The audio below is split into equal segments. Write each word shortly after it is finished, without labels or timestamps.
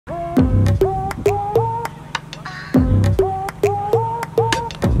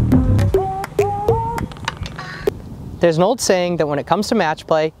There's an old saying that when it comes to match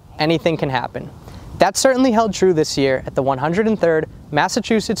play, anything can happen. That certainly held true this year at the 103rd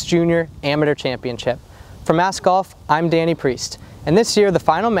Massachusetts Junior Amateur Championship. For Mass Golf, I'm Danny Priest, and this year the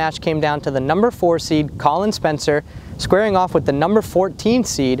final match came down to the number 4 seed Colin Spencer squaring off with the number 14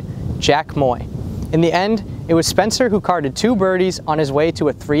 seed Jack Moy. In the end, it was Spencer who carded 2 birdies on his way to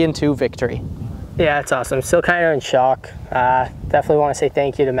a 3-2 victory. Yeah, it's awesome. Still kind of in shock. Definitely want to say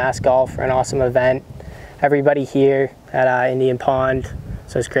thank you to Mass Golf for an awesome event. Everybody here at Indian Pond,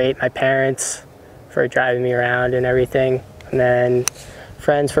 so it's great. My parents for driving me around and everything, and then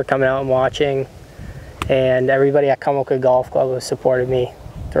friends for coming out and watching, and everybody at Kamoka Golf Club who supported me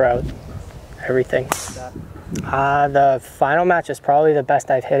throughout everything. The final match is probably the best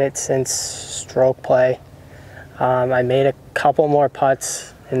I've hit it since stroke play. I made a couple more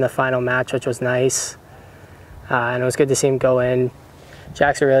putts in the final match, which was nice, and it was good to see him go in.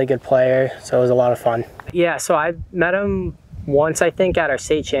 Jack's a really good player, so it was a lot of fun. Yeah, so I met him once, I think, at our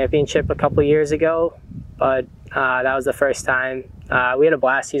state championship a couple years ago, but that was the first time. We had a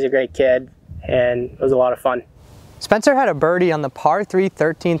blast. He's a great kid, and it was a lot of fun. Spencer had a birdie on the par 3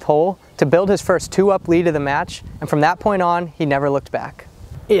 13th hole to build his first 2-up lead of the match, and from that point on, he never looked back.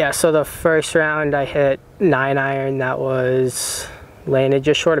 Yeah, so the first round I hit 9-iron. That was landed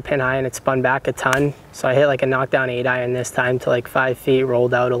just short of pin high, and it spun back a ton. So I hit like a knockdown 8-iron this time to like 5 feet,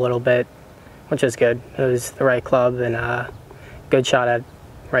 rolled out a little bit, which is good. It was the right club and good shot at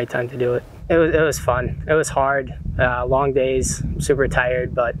right time to do it. It was fun. It was hard, long days, super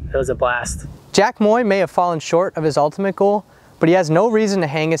tired, but it was a blast. Jack Moy may have fallen short of his ultimate goal, but he has no reason to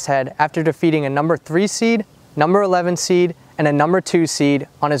hang his head after defeating a number 3 seed, number 11 seed, and a number 2 seed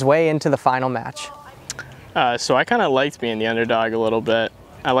on his way into the final match. So I kind of liked being the underdog a little bit.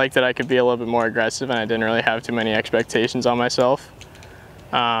 I liked that I could be a little bit more aggressive and I didn't really have too many expectations on myself.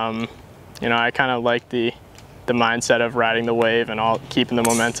 You know, I kind of liked the mindset of riding the wave and keeping the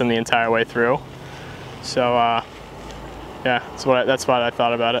momentum the entire way through. So yeah, that's what I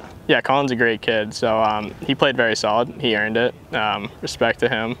thought about it. Yeah, Colin's a great kid, so he played very solid. He earned it. Respect to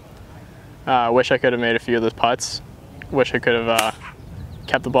him. Wish I could have made a few of those putts. Wish I could have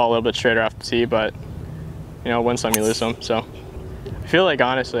kept the ball a little bit straighter off the tee, but you know, win some, you lose some. So I feel like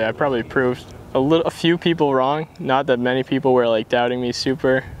honestly, I probably proved a few people wrong. Not that many people were like doubting me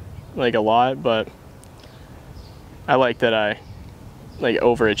super, like a lot, but I like that I like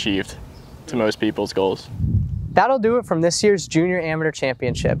overachieved to most people's goals. That'll do it from this year's Junior Amateur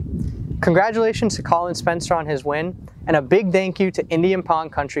Championship. Congratulations to Colin Spencer on his win, and a big thank you to Indian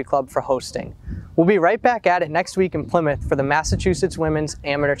Pond Country Club for hosting. We'll be right back at it next week in Plymouth for the Massachusetts Women's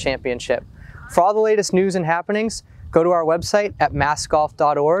Amateur Championship. For all the latest news and happenings, go to our website at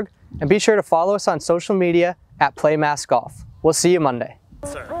massgolf.org and be sure to follow us on social media at PlayMassGolf. We'll see you Monday.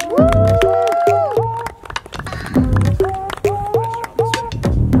 Sir.